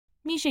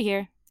Misha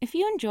here. If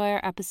you enjoy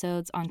our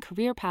episodes on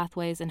career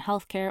pathways in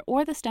healthcare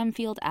or the STEM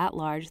field at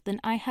large,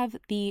 then I have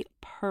the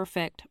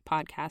perfect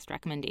podcast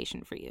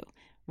recommendation for you,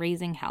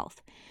 Raising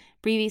Health.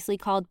 Previously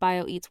called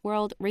Bio Eats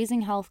World,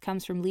 Raising Health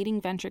comes from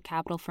leading venture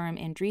capital firm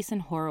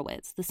Andreessen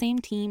Horowitz, the same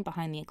team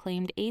behind the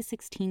acclaimed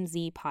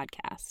A16Z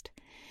podcast.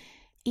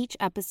 Each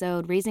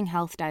episode, Raising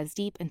Health dives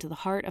deep into the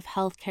heart of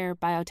healthcare,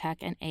 biotech,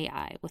 and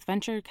AI with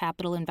venture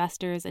capital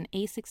investors and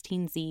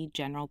A16Z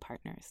general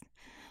partners.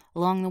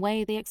 Along the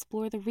way, they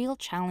explore the real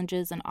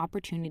challenges and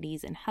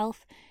opportunities in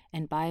health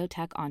and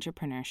biotech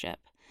entrepreneurship.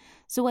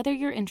 So whether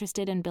you're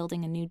interested in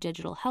building a new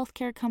digital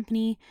healthcare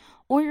company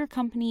or your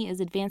company is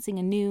advancing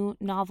a new,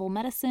 novel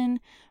medicine,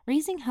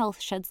 Raising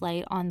Health sheds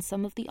light on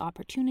some of the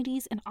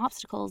opportunities and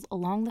obstacles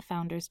along the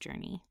founder's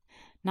journey.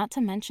 Not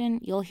to mention,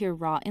 you'll hear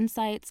raw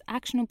insights,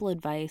 actionable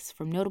advice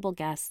from notable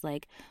guests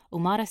like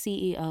Omada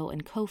CEO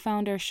and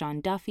co-founder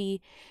Sean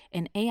Duffy,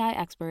 and AI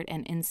expert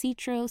and In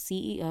Citro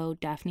CEO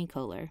Daphne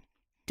Kohler.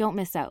 Don't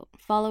miss out.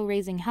 Follow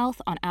Raising Health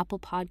on Apple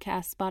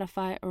Podcasts,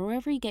 Spotify, or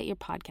wherever you get your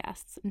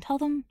podcasts, and tell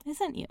them I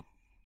sent you.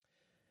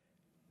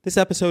 This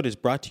episode is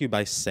brought to you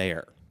by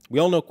Sayer. We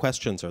all know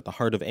questions are at the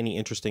heart of any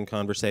interesting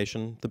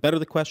conversation. The better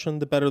the question,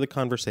 the better the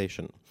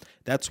conversation.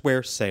 That's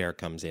where Sayer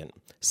comes in.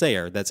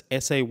 Sayer, that's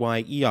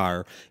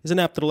S-A-Y-E-R, is an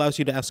app that allows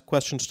you to ask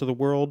questions to the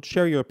world,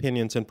 share your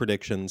opinions and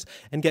predictions,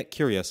 and get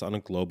curious on a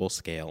global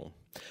scale.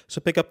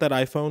 So pick up that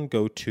iPhone,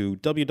 go to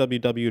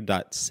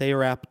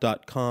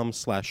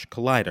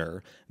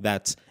www.sayerapp.com/collider.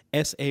 That's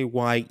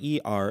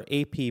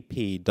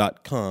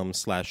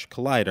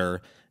SAYERAPP.com/collider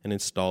and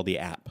install the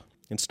app.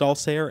 Install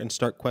Sayer and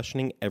start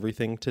questioning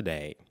everything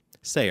today.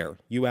 Sayer,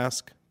 you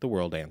ask, the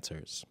world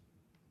answers.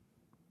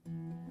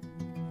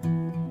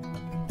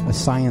 A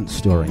science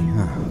story,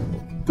 huh?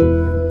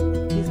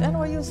 These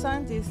NYU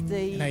scientists,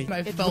 I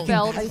felt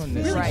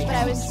right. But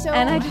I was so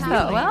And I just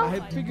thought, well, I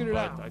had figured it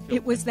out.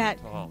 It was that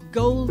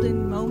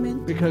golden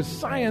moment. Because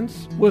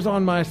science was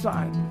on my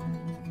side.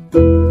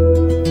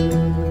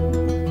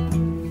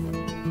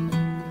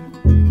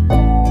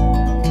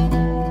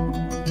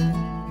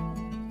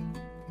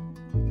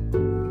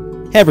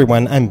 Hey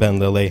everyone, I'm Ben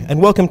Lilly, and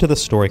welcome to the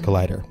Story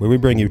Collider, where we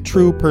bring you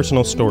true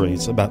personal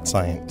stories about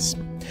science.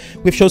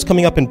 We have shows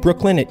coming up in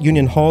Brooklyn at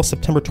Union Hall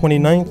September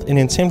 29th and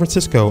in San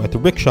Francisco at the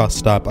Rickshaw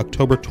Stop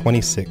October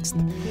 26th.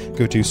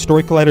 Go to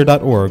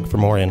storycollider.org for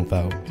more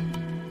info.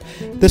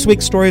 This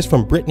week's story is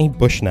from Brittany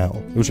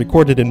Bushnell. It was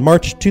recorded in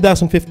March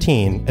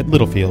 2015 at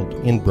Littlefield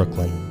in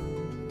Brooklyn.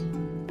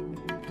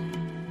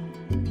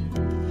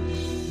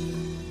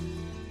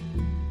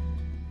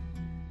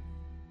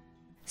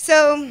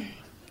 So,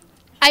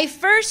 I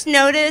first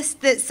noticed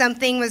that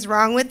something was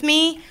wrong with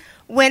me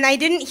when I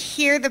didn't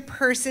hear the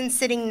person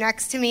sitting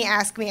next to me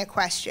ask me a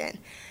question.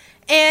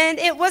 And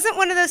it wasn't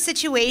one of those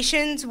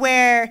situations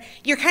where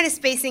you're kind of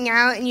spacing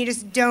out and you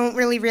just don't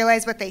really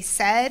realize what they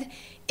said.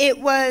 It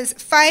was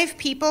 5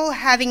 people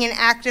having an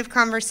active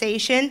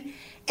conversation,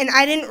 and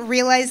I didn't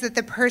realize that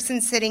the person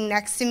sitting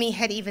next to me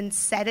had even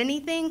said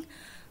anything,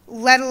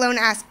 let alone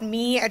asked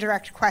me a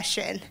direct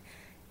question.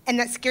 And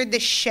that scared the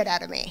shit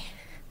out of me.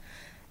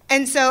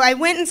 And so I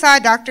went and saw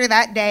a doctor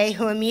that day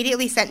who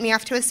immediately sent me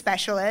off to a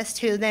specialist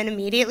who then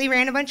immediately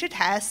ran a bunch of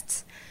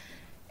tests.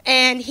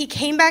 And he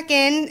came back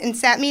in and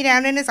sat me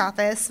down in his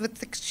office with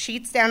the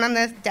sheets down on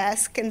the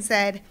desk and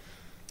said,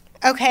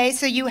 okay,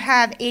 so you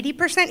have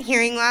 80%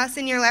 hearing loss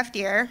in your left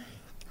ear,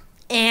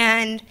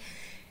 and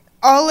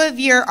all of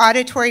your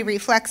auditory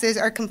reflexes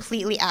are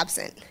completely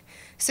absent.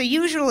 So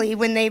usually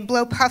when they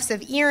blow puffs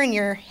of air in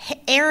your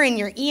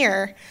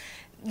ear,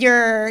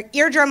 your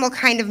eardrum will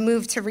kind of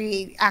move to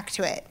react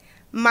to it.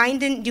 Mine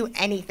didn't do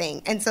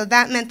anything, and so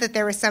that meant that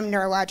there was some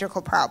neurological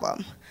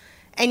problem.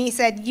 And he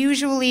said,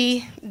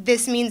 usually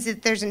this means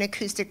that there's an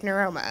acoustic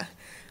neuroma,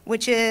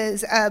 which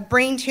is a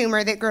brain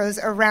tumor that grows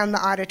around the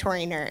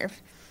auditory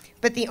nerve.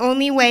 But the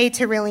only way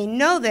to really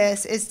know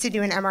this is to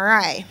do an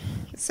MRI.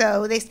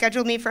 So they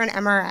scheduled me for an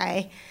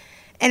MRI,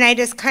 and I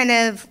just kind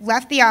of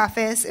left the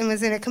office and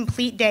was in a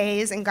complete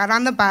daze and got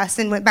on the bus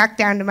and went back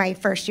down to my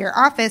first year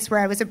office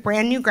where I was a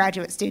brand new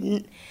graduate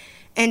student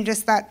and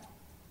just thought,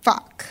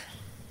 fuck.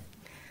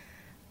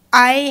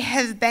 I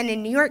have been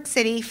in New York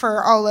City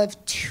for all of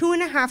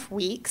 2.5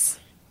 weeks.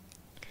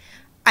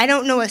 I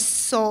don't know a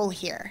soul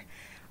here.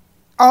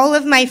 All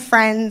of my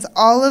friends,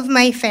 all of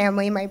my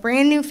family, my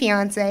brand new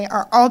fiance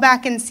are all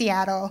back in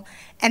Seattle,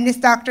 and this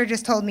doctor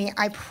just told me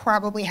I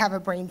probably have a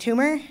brain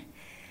tumor,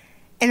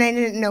 and I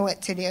didn't know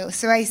what to do.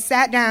 So I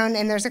sat down,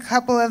 and there's a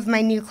couple of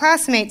my new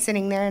classmates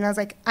sitting there, and I was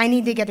like, I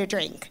need to get a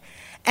drink.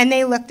 And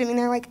they looked at me, and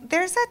they're like,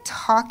 there's a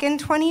talk in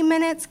 20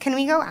 minutes. Can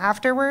we go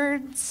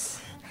afterwards?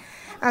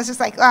 I was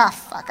just like,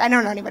 fuck, I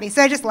don't know anybody.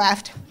 So I just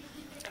left.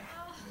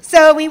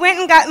 So we went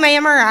and got my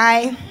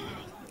MRI,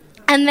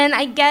 and then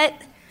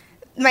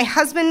my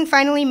husband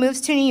finally moves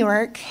to New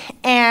York,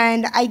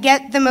 and I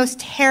get the most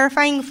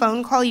terrifying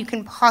phone call you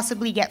can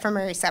possibly get from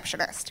a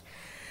receptionist.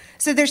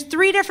 So there's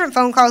 3 different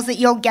phone calls that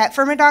you'll get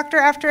from a doctor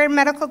after a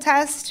medical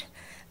test.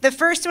 The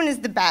first one is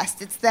the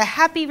best. It's the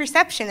happy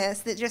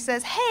receptionist that just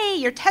says, hey,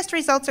 your test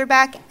results are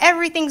back,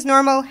 everything's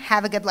normal,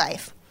 have a good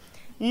life.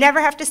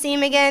 Never have to see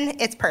him again,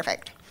 it's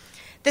perfect.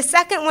 The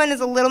second one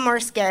is a little more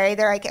scary.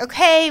 They're like,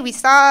 okay, we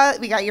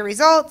got your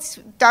results,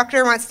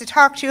 doctor wants to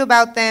talk to you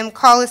about them,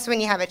 call us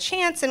when you have a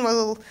chance and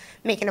we'll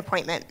make an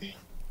appointment.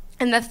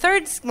 And the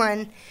third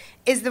one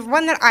is the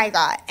one that I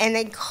got, and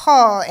they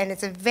call, and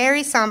it's a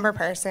very somber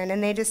person,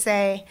 and they just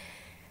say,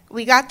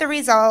 we got the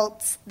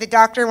results, the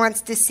doctor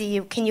wants to see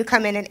you, can you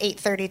come in at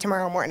 8:30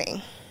 tomorrow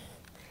morning?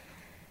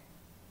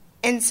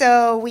 And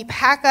so we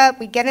pack up,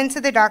 we get into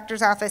the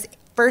doctor's office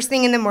first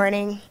thing in the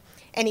morning,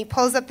 and he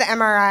pulls up the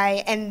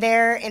MRI, and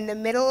there in the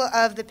middle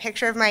of the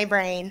picture of my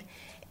brain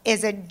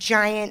is a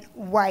giant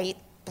white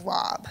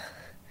blob.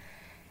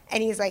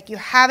 And he's like, you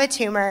have a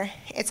tumor,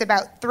 it's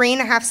about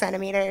 3.5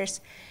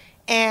 centimeters,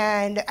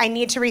 and I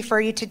need to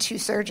refer you to 2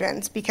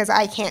 surgeons because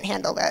I can't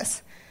handle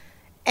this.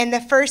 And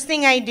the first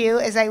thing I do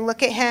is I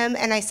look at him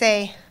and I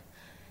say,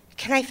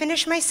 can I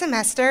finish my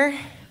semester?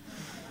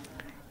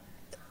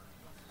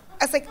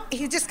 I was like,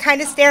 he just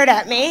kind of stared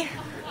at me.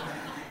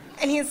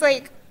 And he's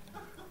like,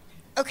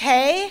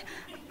 okay.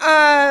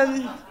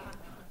 And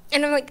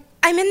I'm like,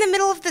 I'm in the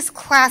middle of this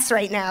class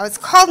right now. It's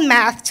called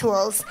Math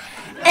Tools.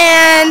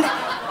 And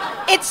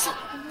it's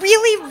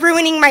really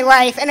ruining my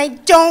life, and I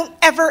don't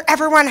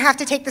ever want to have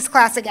to take this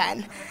class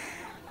again.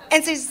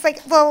 And so he's like,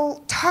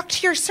 well, talk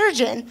to your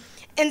surgeon.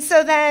 And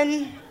so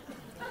then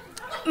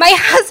my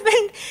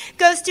husband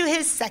goes to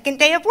his second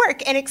day of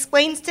work and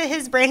explains to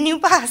his brand new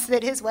boss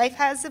that his wife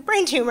has a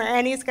brain tumor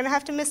and he's going to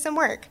have to miss some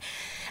work.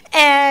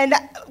 And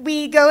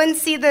we go and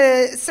see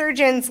the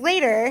surgeons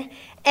later,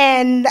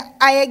 and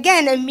I,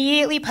 again,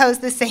 immediately pose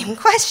the same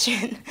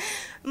question.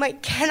 I'm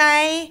like, can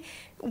I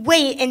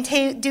wait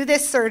and do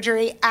this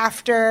surgery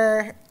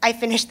after I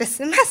finish this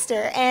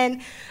semester?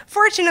 And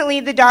fortunately,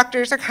 the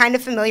doctors are kind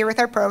of familiar with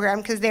our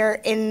program because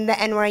they're in the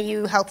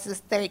NYU health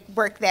system, they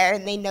work there,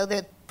 and they know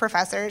the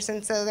professors.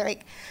 And so they're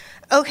like,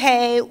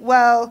 okay,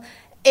 well,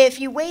 if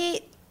you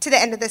wait to the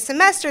end of the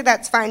semester,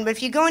 that's fine. But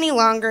if you go any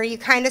longer, you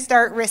kind of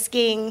start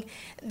risking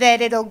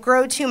that it'll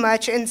grow too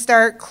much and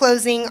start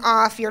closing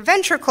off your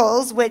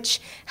ventricles,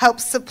 which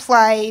helps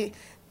supply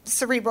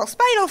cerebral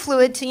spinal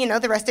fluid to,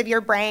 the rest of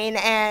your brain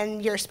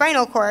and your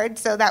spinal cord,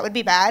 so that would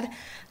be bad.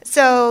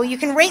 So you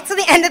can wait till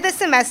the end of the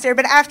semester,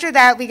 but after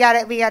that, we got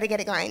to get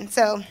it going.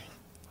 So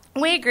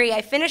we agree.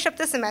 I finish up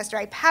the semester.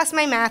 I pass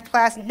my math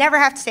class, never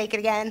have to take it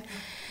again.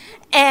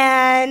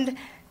 And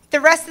the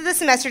rest of the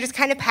semester just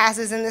kind of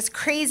passes in this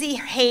crazy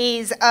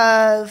haze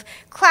of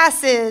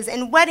classes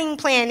and wedding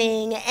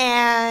planning,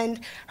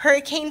 and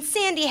Hurricane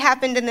Sandy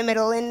happened in the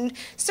middle, and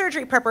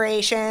surgery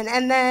preparation.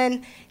 And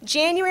then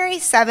January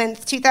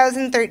 7th,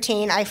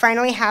 2013, I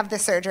finally have the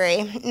surgery,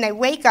 and I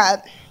wake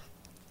up,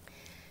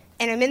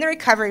 and I'm in the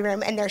recovery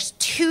room, and there's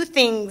 2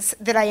 things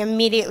that I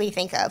immediately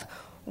think of.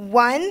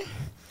 One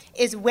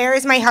is, where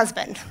is my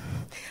husband?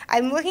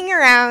 I'm looking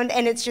around,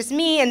 and it's just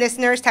me and this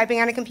nurse typing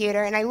on a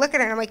computer, and I look at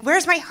her, and I'm like,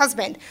 where's my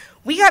husband?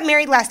 We got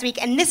married last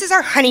week, and this is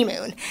our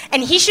honeymoon,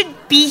 and he should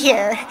be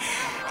here.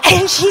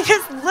 And she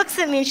just looks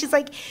at me, and she's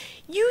like,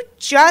 you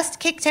just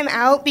kicked him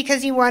out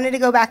because you wanted to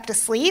go back to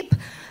sleep,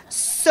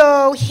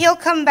 so he'll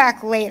come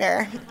back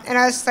later. And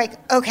I was just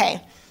like,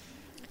 okay.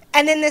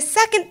 And then the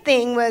second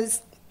thing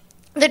was,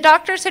 the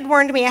doctors had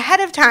warned me ahead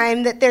of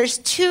time that there's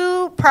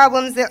 2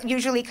 problems that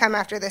usually come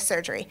after this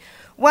surgery.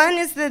 One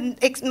is the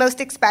most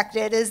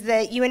expected, is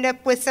that you end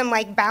up with some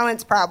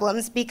balance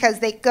problems because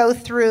they go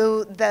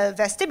through the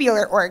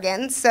vestibular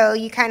organs, so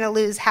you kind of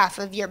lose half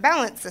of your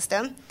balance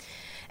system.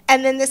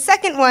 And then the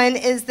second one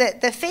is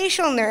that the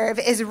facial nerve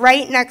is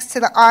right next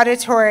to the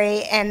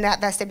auditory and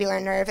that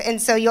vestibular nerve,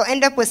 and so you'll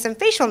end up with some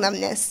facial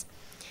numbness.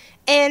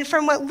 And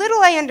from what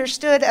little I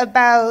understood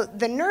about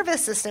the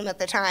nervous system at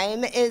the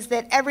time is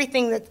that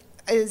everything that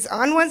is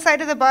on one side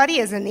of the body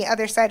is in the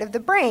other side of the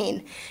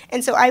brain.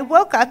 And so I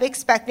woke up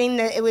expecting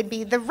that it would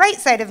be the right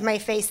side of my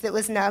face that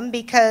was numb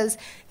because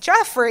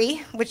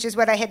Joffrey, which is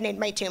what I had named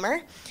my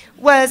tumor,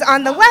 was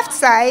on the left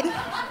side.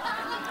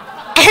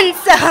 And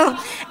so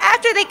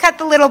after they cut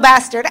the little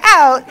bastard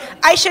out,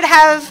 I should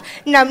have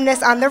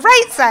numbness on the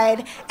right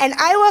side. And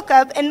I woke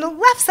up and the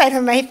left side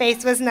of my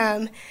face was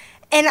numb.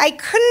 And I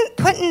couldn't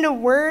put into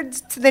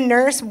words to the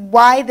nurse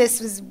why this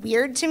was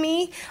weird to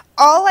me.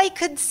 All I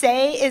could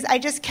say is I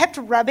just kept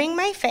rubbing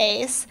my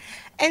face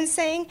and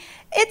saying,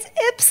 it's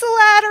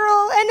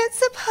ipsilateral and it's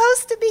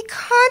supposed to be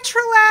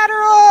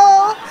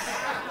contralateral.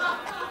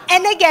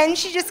 And again,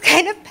 she just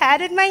kind of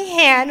patted my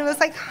hand and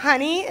was like,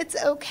 honey,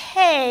 it's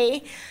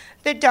okay.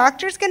 The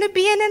doctor's going to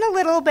be in a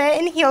little bit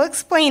and he'll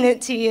explain it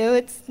to you.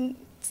 It's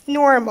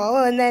normal.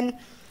 And then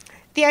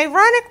the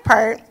ironic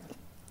part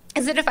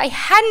is that if I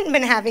hadn't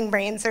been having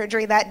brain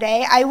surgery that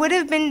day, I would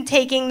have been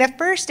taking the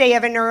first day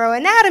of a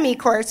neuroanatomy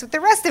course with the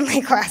rest of my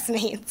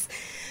classmates.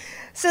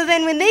 So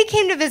then when they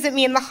came to visit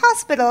me in the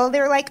hospital, they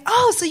were like,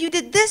 oh, so you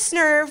did this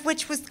nerve,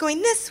 which was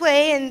going this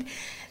way, and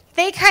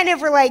they kind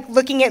of were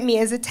looking at me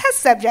as a test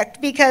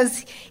subject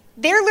because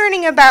they're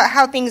learning about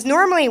how things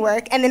normally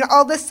work, and then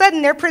all of a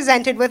sudden they're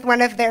presented with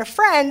one of their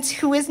friends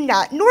who is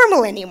not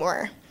normal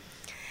anymore.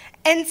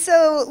 And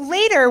so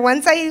later,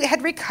 once I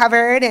had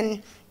recovered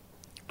and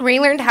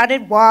relearned how to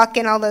walk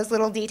and all those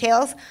little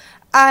details,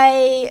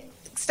 I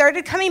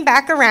started coming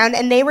back around,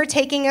 and they were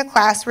taking a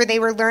class where they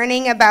were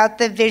learning about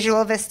the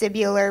visual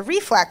vestibular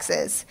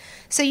reflexes.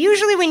 So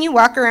usually when you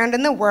walk around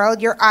in the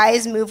world, your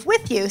eyes move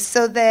with you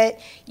so that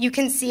you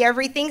can see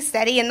everything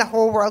steady and the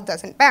whole world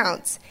doesn't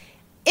bounce.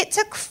 It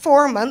took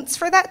 4 months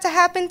for that to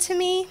happen to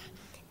me.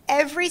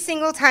 Every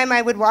single time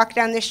I would walk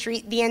down the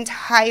street, the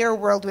entire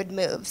world would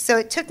move. So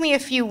it took me a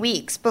few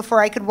weeks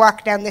before I could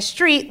walk down the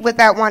street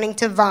without wanting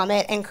to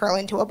vomit and curl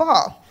into a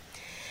ball.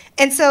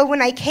 And so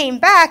when I came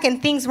back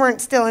and things weren't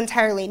still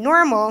entirely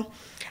normal,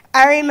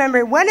 I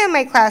remember one of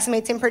my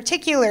classmates in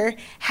particular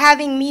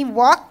having me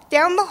walk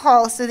down the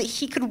hall so that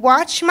he could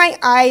watch my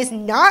eyes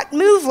not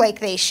move like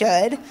they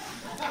should,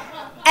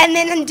 and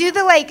then do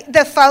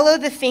the follow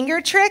the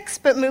finger tricks,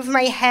 but move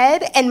my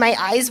head, and my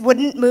eyes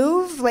wouldn't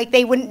move, like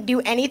they wouldn't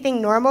do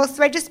anything normal.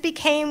 So I just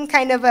became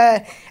kind of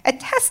a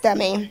test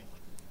dummy.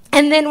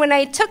 And then when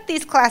I took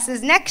these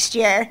classes next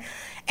year,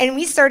 and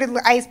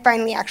I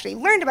finally actually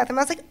learned about them,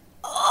 I was like,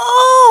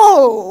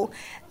 oh,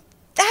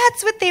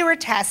 that's what they were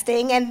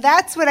testing, and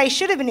that's what I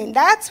should have been doing.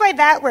 That's why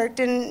that worked.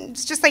 And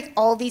it's just like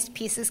all these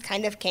pieces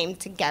kind of came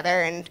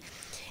together, and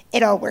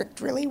it all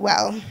worked really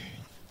well.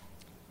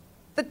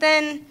 But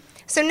then,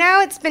 so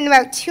now it's been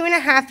about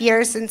 2.5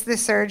 years since the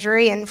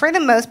surgery, and for the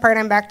most part,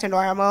 I'm back to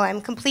normal.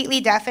 I'm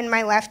completely deaf in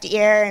my left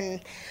ear,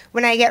 and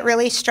when I get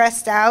really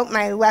stressed out,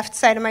 my left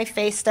side of my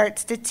face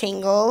starts to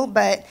tingle,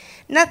 but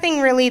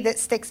nothing really that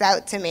sticks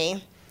out to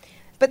me.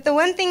 But the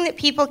one thing that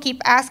people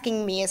keep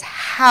asking me is,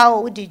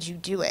 how did you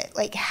do it?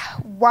 Like,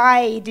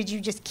 why did you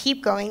just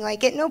keep going?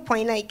 Like, at no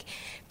point, like,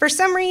 for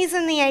some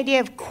reason, the idea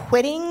of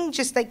quitting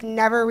just, like,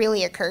 never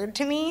really occurred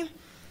to me.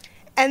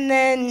 And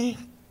then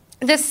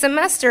this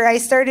semester, I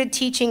started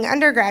teaching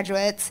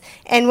undergraduates,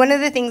 and one of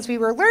the things we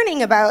were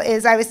learning about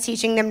is I was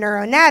teaching them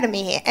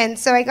neuroanatomy. And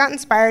so I got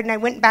inspired, and I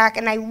went back,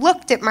 and I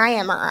looked at my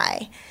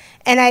MRI.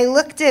 And I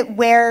looked at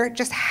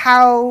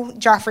how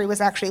Joffrey was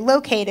actually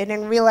located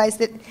and realized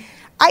that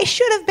I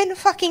should have been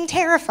fucking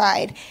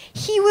terrified.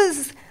 He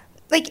was,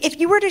 like, if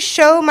you were to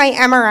show my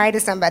MRI to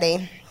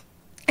somebody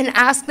and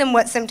ask them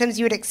what symptoms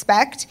you would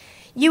expect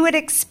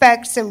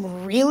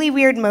some really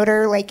weird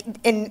motor,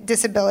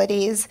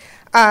 disabilities,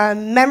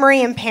 memory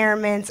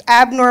impairments,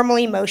 abnormal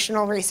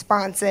emotional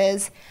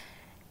responses,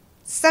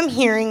 some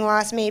hearing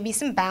loss maybe,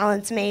 some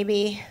balance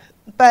maybe.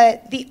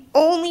 But the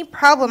only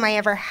problem I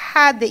ever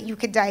had that you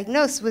could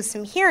diagnose was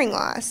some hearing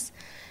loss.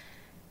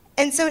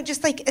 And so it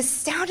just,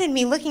 astounded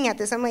me looking at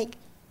this. I'm like,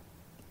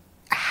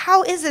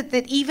 how is it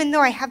that even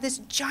though I have this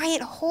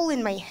giant hole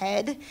in my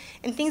head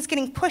and things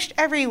getting pushed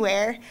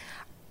everywhere,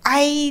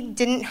 I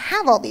didn't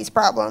have all these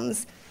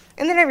problems?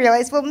 And then I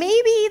realized, well,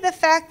 maybe the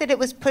fact that it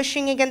was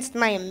pushing against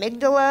my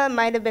amygdala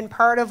might have been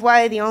part of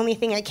why the only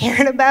thing I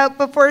cared about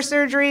before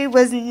surgery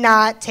was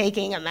not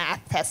taking a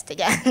math test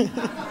again.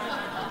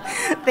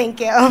 Thank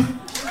you.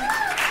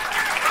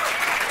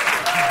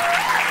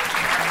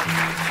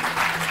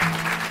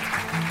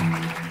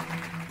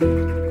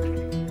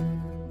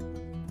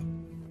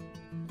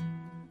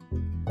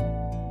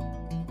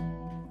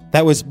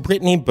 That was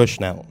Brittany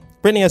Bushnell.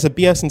 Brittany has a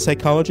BS in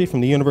psychology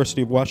from the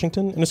University of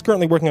Washington and is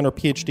currently working on her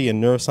PhD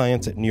in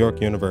neuroscience at New York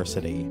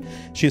University.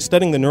 She is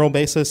studying the neural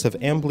basis of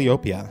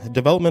amblyopia, a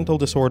developmental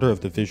disorder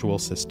of the visual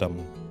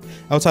system.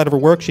 Outside of her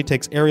work, she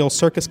takes aerial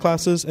circus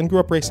classes and grew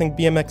up racing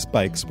BMX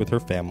bikes with her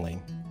family.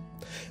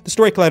 The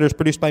Story Collider is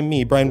produced by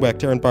me, Brian Wecht,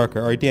 Darren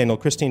Barker, Ari Daniel,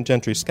 Christine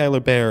Gentry,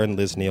 Skylar Baer, and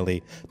Liz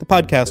Neely. The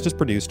podcast is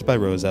produced by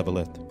Rose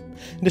Eveleth.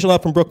 Additional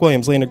help from Brooke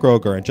Williams, Lena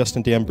Groger, and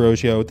Justin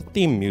D'Ambrosio. The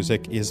theme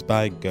music is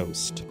by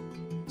Ghost.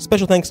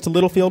 Special thanks to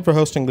Littlefield for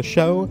hosting the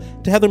show,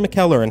 to Heather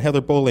McKellar and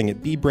Heather Bowling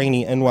at Be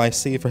Brainy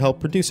NYC for help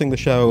producing the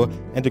show,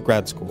 and to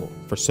Grad School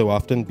for so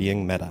often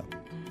being meta.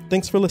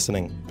 Thanks for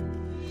listening.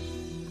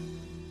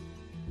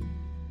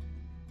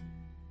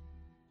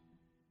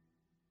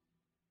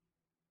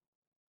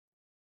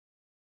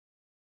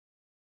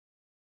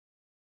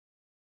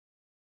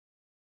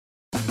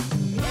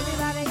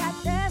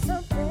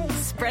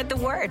 Spread the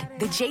word.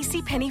 The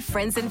JCPenney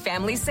Friends and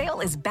Family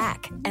Sale is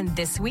back. And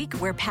this week,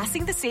 we're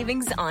passing the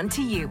savings on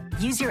to you.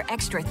 Use your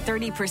extra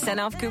 30%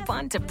 off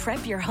coupon to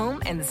prep your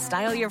home and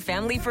style your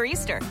family for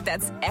Easter.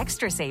 That's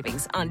extra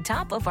savings on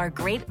top of our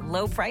great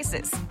low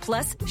prices.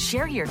 Plus,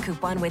 share your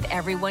coupon with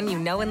everyone you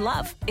know and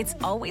love. It's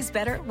always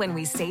better when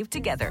we save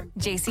together.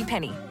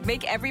 JCPenney.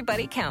 Make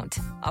everybody count.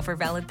 Offer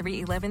valid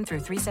 3/11 through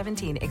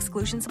 3/17.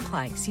 Exclusions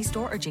apply. See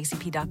store or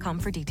jcp.com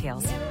for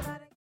details.